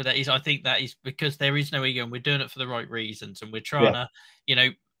much. But I think that is because there is no ego, and we're doing it for the right reasons, and we're trying to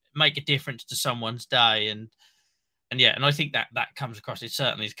make a difference to someone's day. And yeah, and I think that comes across. It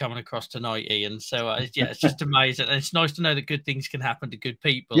certainly is coming across tonight, Ian. So yeah, it's just amazing, and it's nice to know that good things can happen to good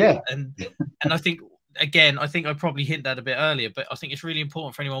people. Yeah, and I think, again, I think I probably hinted that a bit earlier, but I think it's really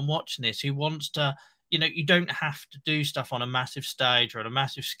important for anyone watching this who wants to, you don't have to do stuff on a massive stage or on a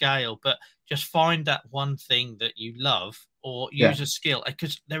massive scale, but just find that one thing that you love or use a skill,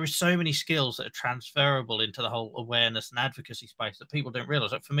 because there are so many skills that are transferable into the whole awareness and advocacy space that people don't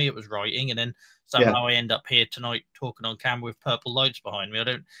realize. Like for me, it was writing, and then somehow I end up here tonight talking on camera with purple lights behind me.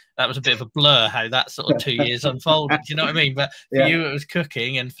 That was a bit of a blur how that sort of 2 years unfolded. Do you know what I mean? But for you, it was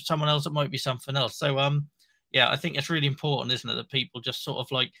cooking, and for someone else, it might be something else. So, yeah, I think it's really important, isn't it, that people just sort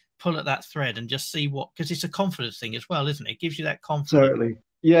of like pull at that thread and just see because it's a confidence thing as well, isn't it? It gives you that confidence. certainly.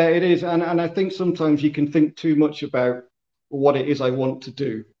 Yeah, it is. And I think sometimes you can think too much about what it is I want to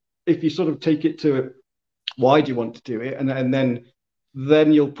do. If you sort of take it to it, why do you want to do it? And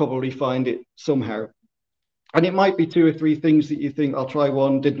then you'll probably find it somehow. And it might be 2 or 3 things that you think, I'll try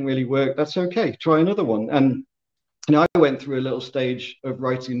one, didn't really work. That's okay. Try another one. And I went through a little stage of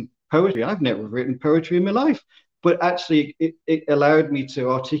writing poetry. I've never written poetry in my life, but actually it allowed me to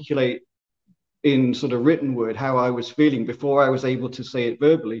articulate in sort of written word how I was feeling before I was able to say it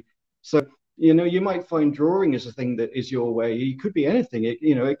verbally. So, you might find drawing is a thing that is your way. It could be anything.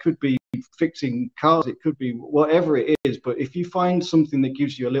 It could be fixing cars. It could be whatever it is. But if you find something that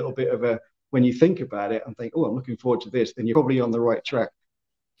gives you a little bit of when you think about it and think, oh, I'm looking forward to this, then you're probably on the right track.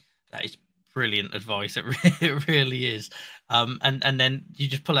 That is brilliant advice. It really is. And then you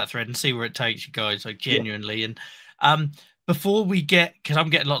just pull that thread and see where it takes you guys, like genuinely. Yeah. And before we because I'm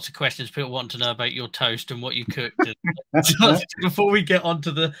getting lots of questions, people want to know about your toast and what you cooked. Before we get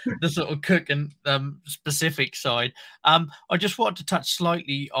onto the sort of cook and specific side, I just wanted to touch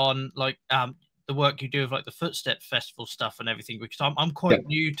slightly on like the work you do of like the Footstep Festival stuff and everything, because I'm quite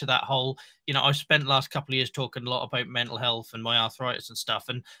new to that whole, I've spent the last couple of years talking a lot about mental health and my arthritis and stuff.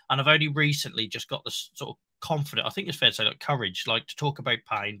 And I've only recently just got this sort of confident, I think it's fair to say, like courage, like to talk about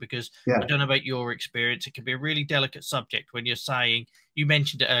pain, because I don't know about your experience. It can be a really delicate subject when you're saying, you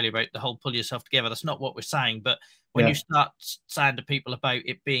mentioned it earlier about the whole pull yourself together. That's not what we're saying. But when you start saying to people about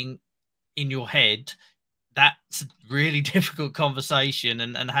it being in your head, that's a really difficult conversation,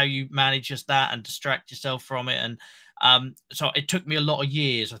 and how you manage just that and distract yourself from it. And so it took me a lot of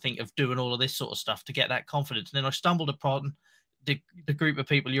years, I think, of doing all of this sort of stuff to get that confidence. And then I stumbled upon the group of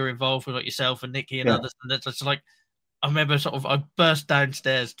people you're involved with, like yourself and Nikki and others. And it's like, I remember sort of, I burst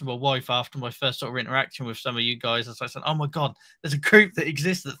downstairs to my wife after my first sort of interaction with some of you guys. And so I said, oh my God, there's a group that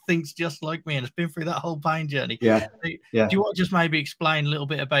exists that thinks just like me and has been through that whole pain journey. Do you want to just maybe explain a little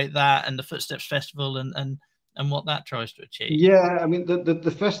bit about that and the Footsteps Festival and what that tries to achieve? Yeah, I mean,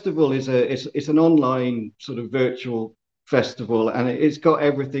 the festival is it's an online sort of virtual festival, and it's got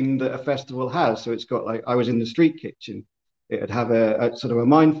everything that a festival has. So it's got, like, I was in the street kitchen. It'd have a sort of a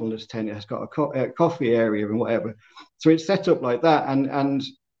mindfulness tent. It's got a coffee area and whatever. So it's set up like that. And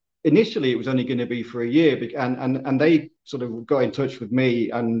initially it was only going to be for a year. And they sort of got in touch with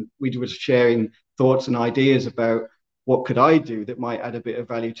me, and we were sharing thoughts and ideas about what could I do that might add a bit of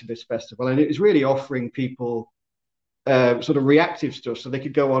value to this festival. And it was really offering people sort of reactive stuff, so they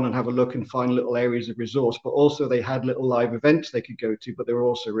could go on and have a look and find little areas of resource, but also they had little live events they could go to, but they were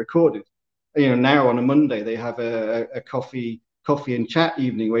also recorded. You know, now on a Monday they have a coffee and chat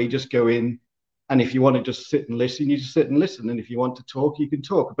evening where you just go in, and if you want to just sit and listen, you just sit and listen, and if you want to talk, you can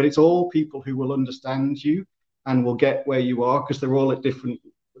talk. But it's all people who will understand you and will get where you are, because they're all at different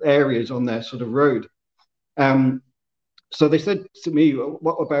areas on their sort of road. So they said to me,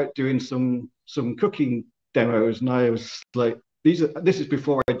 "What about doing some cooking demos?" And I was like, this is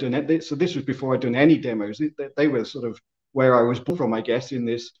before I'd done it. So this was before I'd done any demos. They were sort of where I was born from, I guess, in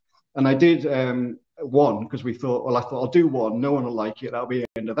this. And I did one, because I thought I'll do one. No one will like it. That'll be the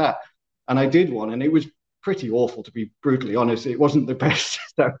end of that. And I did one, and it was pretty awful, to be brutally honest. It wasn't the best.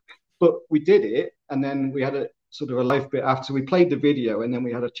 So, but we did it, and then we had a sort of a live bit after. We played the video, and then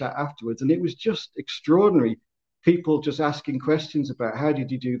we had a chat afterwards, and it was just extraordinary. People just asking questions about, how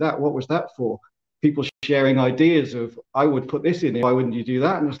did you do that? What was that for? People sharing ideas of, I would put this in, why wouldn't you do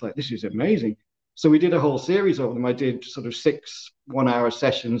that? And I was like, this is amazing. So we did a whole series of them. I did sort of 6 1-hour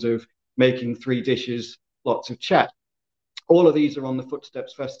sessions of making 3 dishes, lots of chat. All of these are on the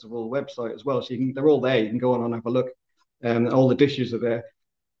Footsteps Festival website as well. So they're all there. You can go on and have a look. All the dishes are there.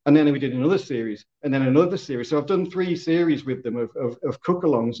 And then we did another series, and then another series. So I've done 3 series with them of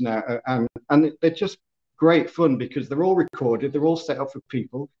cook-alongs now. And they're just great fun, because they're all recorded. They're all set up for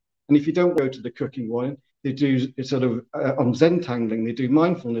people. And if you don't go to the cooking one, they do sort of on Zentangling, they do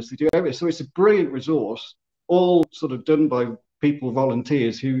mindfulness, they do everything. So it's a brilliant resource, all sort of done by people,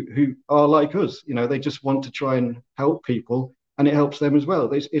 volunteers who are like us. You know, they just want to try and help people, and it helps them as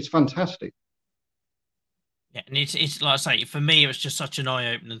well. It's fantastic. Yeah, and it's like I say, for me, it was just such an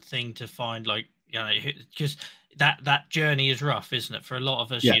eye-opening thing to find, like, you know, because that journey is rough, isn't it? For a lot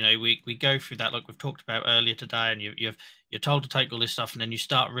of us, Yeah. you know, we go through that, like we've talked about earlier today, and you're told to take all this stuff, and then you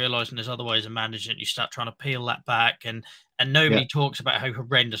start realizing there's other ways of managing it. You start trying to peel that back, and nobody talks about how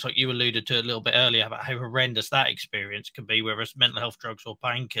horrendous, like you alluded to a little bit earlier, about how horrendous that experience can be, whether it's mental health drugs or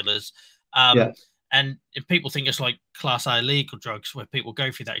painkillers. Yeah. And if people think it's like class A illegal drugs where people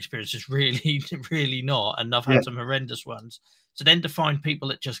go through that experience, it's really, really not. And I've had some horrendous ones. So then to find people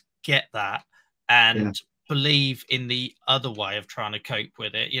that just get that and believe in the other way of trying to cope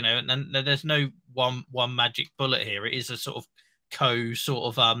with it, you know, and there's no one magic bullet here. It is a sort of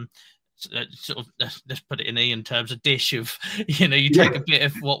let's put it in Ian terms, a dish of, you know, you take a bit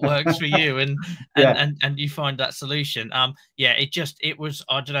of what works for you, and you find that solution. It was,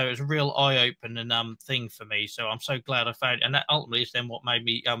 I don't know, it was a real eye-opening thing for me. So I'm so glad I found it, and that ultimately is then what made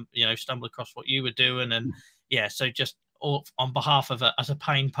me you know, stumble across what you were doing. And so just on behalf of as a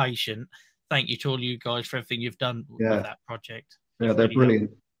pain patient, thank you to all you guys for everything you've done with that project. Yeah, they're brilliant.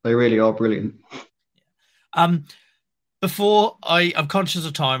 They really are brilliant. Before I'm conscious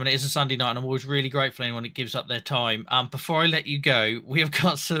of time, and it is a Sunday night, and I'm always really grateful for anyone that gives up their time. Before I let you go, we have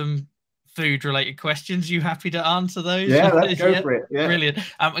got some food-related questions. You happy to answer those? Yeah, let's go for it. Yeah. Brilliant.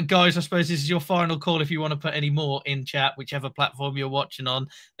 And guys, I suppose this is your final call. If you want to put any more in chat, whichever platform you're watching on,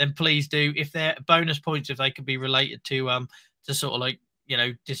 then please do. If they're bonus points, if they could be related to sort of like, you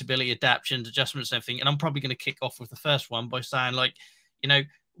know, disability adaptations, adjustments, and everything. And I'm probably going to kick off with the first one by saying, like, you know,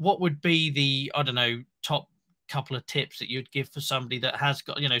 what would be the, I don't know, top couple of tips that you'd give for somebody that has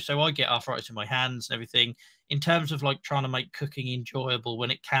got, you know, so I get arthritis in my hands and everything, in terms of like trying to make cooking enjoyable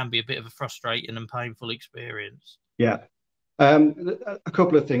when it can be a bit of a frustrating and painful experience? Yeah. A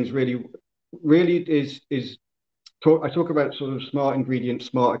couple of things really I talk about sort of smart ingredients,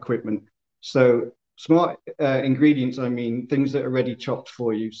 smart equipment. So smart ingredients, I mean things that are ready chopped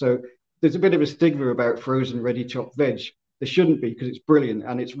for you. So there's a bit of a stigma about frozen ready chopped veg. There shouldn't be, because it's brilliant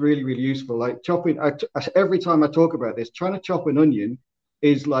and it's really, really useful. Like chopping, every time I talk about this, trying to chop an onion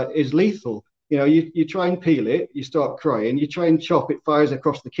is lethal. You know, you try and peel it, you start crying. You try and chop, it fires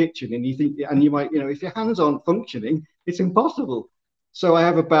across the kitchen, and you think, and you might, you know, if your hands aren't functioning, it's impossible. So I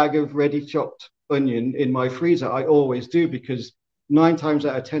have a bag of ready chopped onion in my freezer. I always do, because 9 times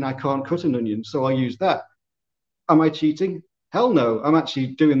out of 10 I can't cut an onion, so I use that. Am I cheating? Hell no, I'm actually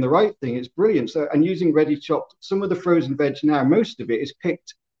doing the right thing. It's brilliant. So, and using ready chopped, some of the frozen veg now, most of it is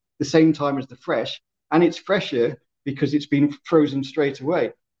picked the same time as the fresh, and it's fresher because it's been frozen straight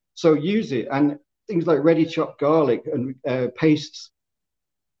away. So use it. And things like ready chopped garlic and pastes.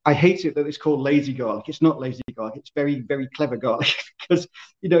 I hate it that it's called lazy garlic. It's not lazy garlic. It's very, very clever garlic, because,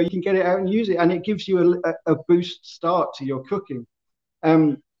 you know, you can get it out and use it, and it gives you a boost start to your cooking.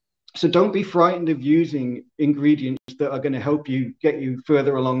 So don't be frightened of using ingredients that are going to help you get you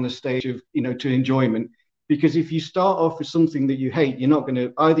further along the stage of, you know, to enjoyment. Because if you start off with something that you hate, you're not going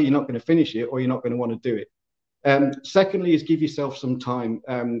to finish it, or you're not going to want to do it. Secondly, is give yourself some time.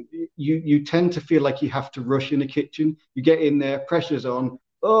 You tend to feel like you have to rush in the kitchen. You get in there, pressure's on.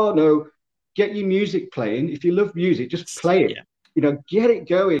 Oh no, get your music playing. If you love music, just play it. Yeah. You know, get it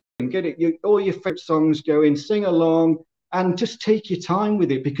going, get it. All your favorite songs going, sing along, and just take your time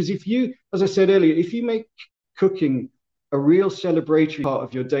with it. Because if you, as I said earlier, if you make cooking a real celebratory part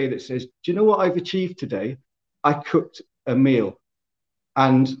of your day that says, do you know what I've achieved today? I cooked a meal.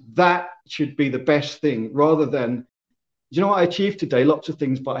 And that should be the best thing rather than, you know what I achieved today? Lots of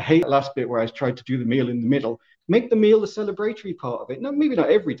things, but I hate the last bit where I tried to do the meal in the middle. Make the meal the celebratory part of it. No, maybe not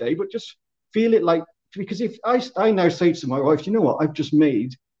every day, but just feel it like, because if I now say to my wife, you know what, I've just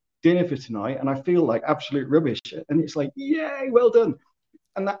made dinner for tonight and I feel like absolute rubbish. And it's like, yay, well done.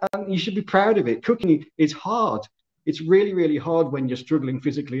 And you should be proud of it. Cooking is hard. It's really, really hard when you're struggling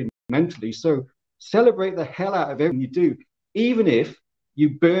physically and mentally. So celebrate the hell out of everything you do, even if you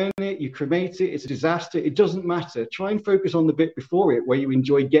burn it, you cremate it, it's a disaster. It doesn't matter. Try and focus on the bit before it where you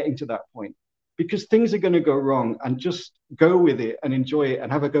enjoy getting to that point, because things are going to go wrong, and just go with it and enjoy it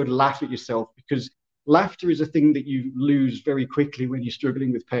and have a go to laugh at yourself, because laughter is a thing that you lose very quickly when you're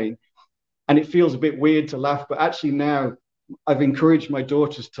struggling with pain. And it feels a bit weird to laugh, but actually now I've encouraged my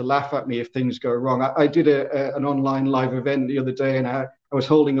daughters to laugh at me if things go wrong. I did an online live event the other day, and I was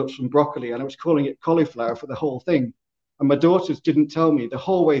holding up some broccoli and I was calling it cauliflower for the whole thing. And my daughters didn't tell me the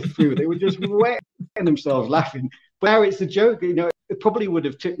whole way through. They were just wetting themselves laughing. But now it's a joke. You know, it probably would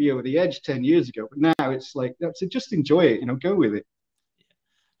have tipped me over the edge 10 years ago. But now it's like, so just enjoy it, you know, go with it.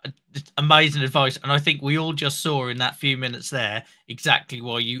 Amazing advice. And I think we all just saw in that few minutes there exactly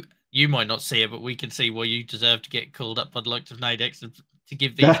why you might not see it, but we can see why you deserve to get called up by the likes of Naidex to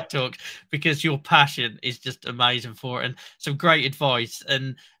give these talks, because your passion is just amazing for it, and some great advice.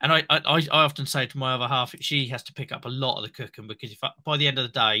 And I often say to my other half, she has to pick up a lot of the cooking, because by the end of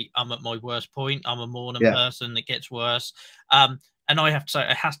the day, I'm at my worst point. I'm a morning person that gets worse. And I have to say,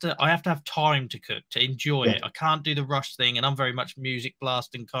 I have to have time to cook, to enjoy it. I can't do the rush thing, and I'm very much music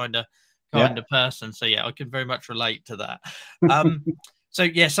blasting kind of person. So yeah, I can very much relate to that. So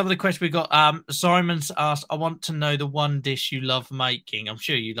yeah, some of the questions we got. Simon's asked, I want to know the one dish you love making. I'm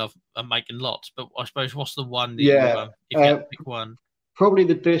sure you love making lots, but I suppose what's the one that you, if you had to pick one? Probably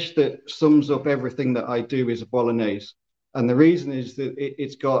the dish that sums up everything that I do is a bolognese. And the reason is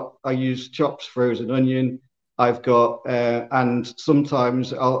that I use chopped frozen onion. I've got, and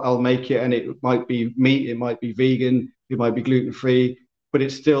sometimes I'll make it and it might be meat, it might be vegan, it might be gluten-free, but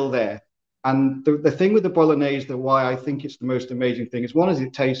it's still there. And the thing with the bolognese, why I think it's the most amazing thing is, one is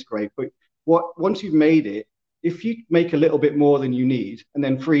it tastes great, but once you've made it, if you make a little bit more than you need and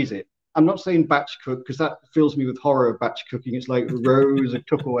then freeze it, I'm not saying batch cook, because that fills me with horror of batch cooking. It's like rows of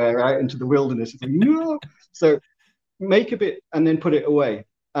Tupperware out into the wilderness. It's like, no. So make a bit and then put it away.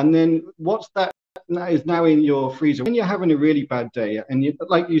 And then what's that is now in your freezer. When you're having a really bad day and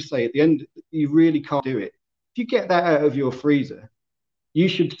like you say, at the end, you really can't do it. If you get that out of your freezer, you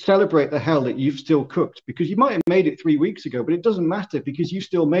should celebrate the hell that you've still cooked, because you might have made it 3 weeks ago, but it doesn't matter, because you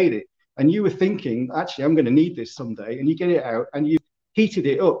still made it. And you were thinking, actually, I'm going to need this someday. And you get it out and you've heated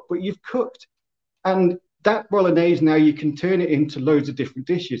it up, but you've cooked. And that bolognese, now you can turn it into loads of different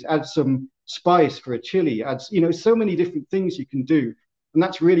dishes, add some spice for a chili, add, so many different things you can do. And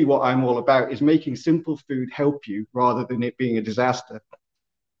that's really what I'm all about, is making simple food help you rather than it being a disaster.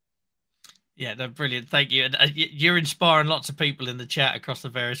 Yeah, no, brilliant. Thank you. And you're inspiring lots of people in the chat across the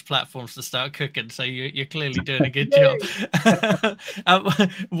various platforms to start cooking. So you're clearly doing a good job.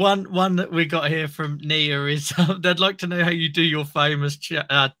 One that we got here from Nia is, they'd like to know how you do your famous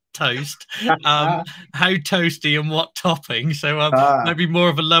toast. How toasty and what topping? So maybe more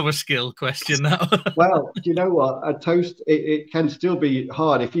of a lower skill question now. Well, do you know what? A toast, it can still be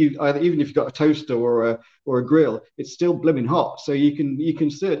hard if you even if you've got a toaster or a grill, it's still blooming hot. So you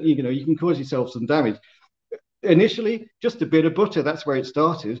can certainly, you can cause yourself some damage. Initially, just a bit of butter, that's where it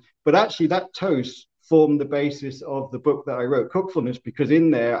started. But actually, that toast formed the basis of the book that I wrote, Cookfulness, because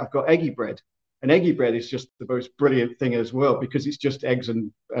in there I've got eggy bread. And eggy bread is just the most brilliant thing as well, because it's just eggs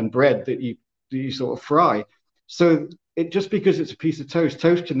and bread that you sort of fry. So just because it's a piece of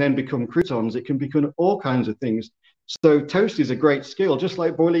toast can then become croutons. It can become all kinds of things. So toast is a great skill, just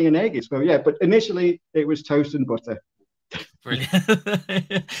like boiling an egg is. So yeah, but initially it was toast and butter. Brilliant.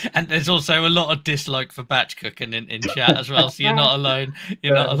 And there's also a lot of dislike for batch cooking in chat as well, so you're not alone.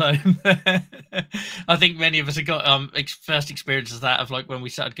 You're not alone. I think many of us have got first experiences of that, of like when we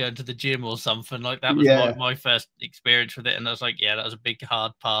started going to the gym or something. Like that was my first experience with it, and I was like, yeah, that was a big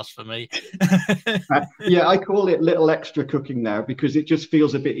hard pass for me. Yeah, I call it little extra cooking now, because it just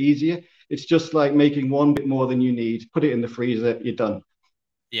feels a bit easier. It's just like making one bit more than you need, put it in the freezer, you're done.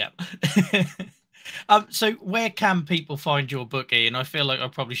 Yeah. So where can people find your book, Ian? I feel like I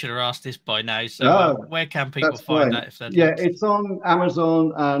probably should have asked this by now. So No, where can people that's find fine. that if they'd Yeah, like to? it's on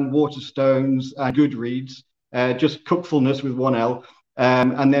Amazon and Waterstones and Goodreads. Just Cookfulness with one L.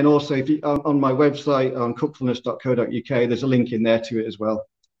 And then also, if you on my website on cookfulness.co.uk, there's a link in there to it as well.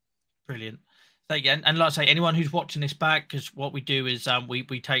 Brilliant. Thank you. And like I say, anyone who's watching this back, because what we do is we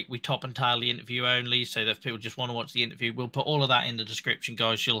top and tail the interview only, so that if people just want to watch the interview, we'll put all of that in the description,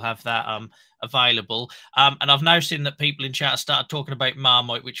 guys. You'll have that available. And I've now seen that people in chat have started talking about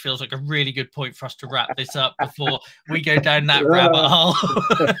Marmite, which feels like a really good point for us to wrap this up before we go down that rabbit hole.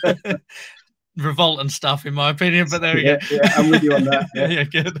 Revolt and stuff, in my opinion, but there we go. Yeah, I'm with you on that. Yeah,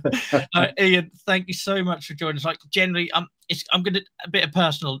 good. Ian, thank you so much for joining us. Like, generally, I'm gonna a bit of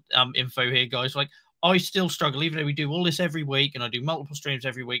personal info here, guys. Like, I still struggle, even though we do all this every week, and I do multiple streams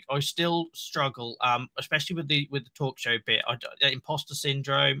every week. I still struggle, especially with the talk show bit. Imposter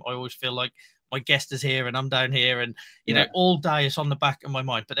syndrome. I always feel like my guest is here and I'm down here, and you know, all day it's on the back of my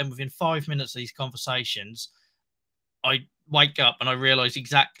mind. But then within 5 minutes of these conversations, I wake up and I realize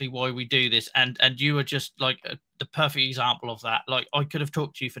exactly why we do this, and you are just like the perfect example of that. Like, I could have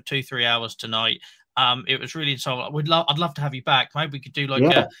talked to you for 2-3 hours tonight. It was really insightful. I'd love to have you back. Maybe we could do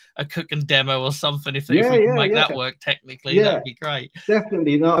like a cooking demo or something if we can make that work technically. That'd be great.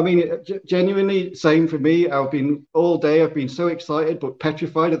 Definitely. No, I mean, genuinely, same for me. I've been all day, I've been so excited but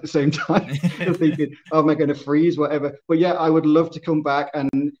petrified at the same time. Thinking, oh, am I going to freeze, whatever. But yeah, I would love to come back,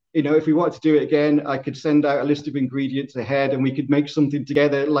 and you know, if we wanted to do it again, I could send out a list of ingredients ahead and we could make something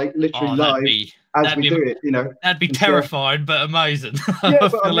together, like literally live as we do it, you know. That'd be terrifying, but amazing. Yeah,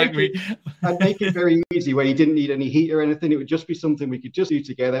 but I'd make it very easy, where you didn't need any heat or anything. It would just be something we could just do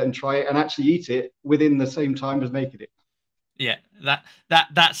together and try it and actually eat it within the same time as making it. Yeah,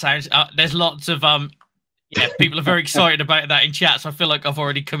 that sounds. There's lots of people are very excited about that in chat, so I feel like I've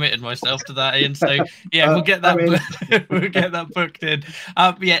already committed myself to that, Ian. So yeah, we'll get that we'll get that booked in.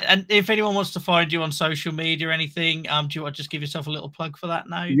 Yeah, and if anyone wants to find you on social media or anything, do you want to just give yourself a little plug for that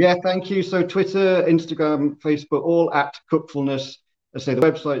now? Yeah, thank you. So Twitter, Instagram, Facebook, all at Cookfulness. I say the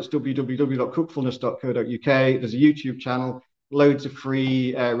website's www.cookfulness.co.uk. There's a YouTube channel, loads of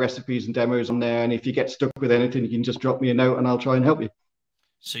free recipes and demos on there. And if you get stuck with anything, you can just drop me a note and I'll try and help you.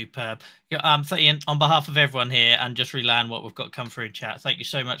 Superb. So Ian, on behalf of everyone here, and just relaying what we've got come through in chat, thank you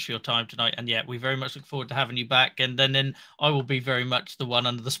so much for your time tonight. And yeah, we very much look forward to having you back. And then I will be very much the one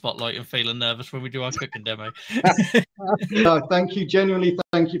under the spotlight and feeling nervous when we do our cooking demo. No, thank you. Genuinely,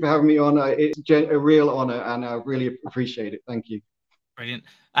 thank you for having me on. It's a real honor and I really appreciate it. Thank you. Brilliant.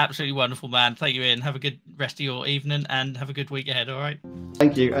 Absolutely wonderful, man. Thank you, Ian. Have a good rest of your evening and have a good week ahead. All right.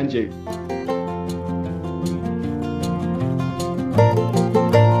 Thank you. And you.